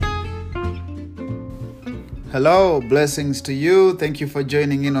Hello, blessings to you. Thank you for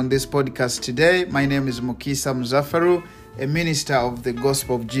joining in on this podcast today. My name is Mukisa Muzafaru, a minister of the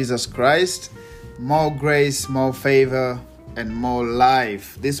gospel of Jesus Christ. More grace, more favor, and more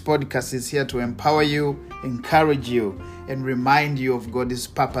life. This podcast is here to empower you, encourage you, and remind you of God's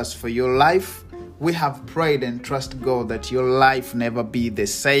purpose for your life. We have prayed and trust God that your life never be the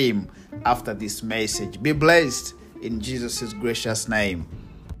same after this message. Be blessed in Jesus' gracious name.